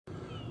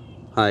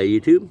Hi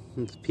YouTube,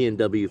 it's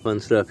PNW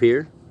Fun Stuff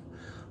here.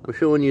 I'm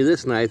showing you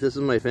this knife. This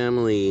is my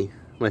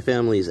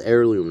family's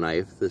heirloom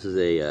knife. This is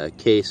a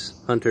Case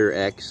Hunter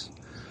X.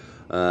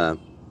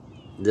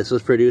 This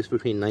was produced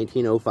between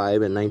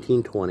 1905 and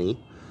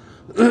 1920.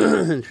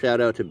 And shout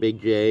out to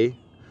Big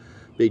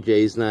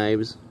J's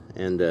Knives,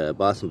 and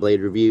Boston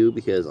Blade Review,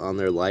 because on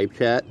their live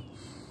chat,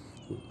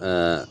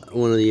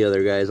 one of the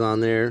other guys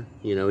on there,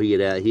 you know, he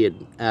had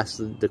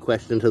asked the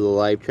question to the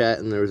live chat,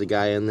 and there was a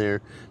guy in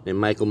there named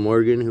Michael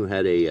Morgan who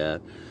had a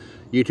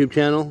YouTube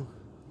channel,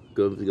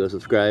 go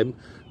subscribe,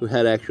 who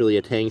had actually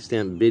a Tang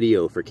Stamp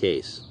video for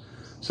Case.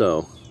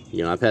 So,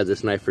 you know, I've had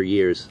this knife for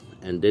years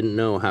and didn't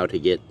know how to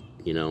get,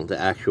 you know, the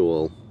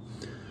actual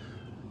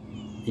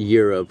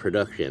year of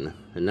production,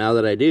 and now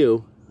that I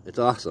do, it's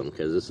awesome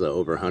because it's an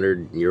over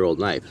 100-year-old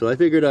knife. So I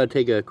figured I'd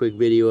take a quick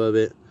video of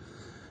it,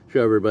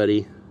 show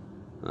everybody.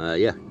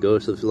 Yeah, go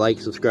like,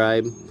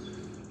 subscribe.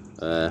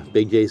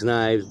 Big J's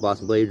Knives,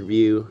 Boston Blade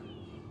Review,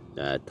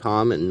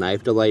 Tom and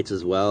Knife Delights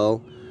as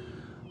well,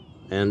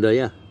 and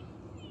yeah,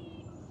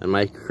 and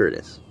Mike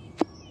Curtis.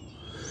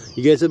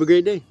 You guys have a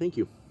great day. Thank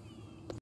you.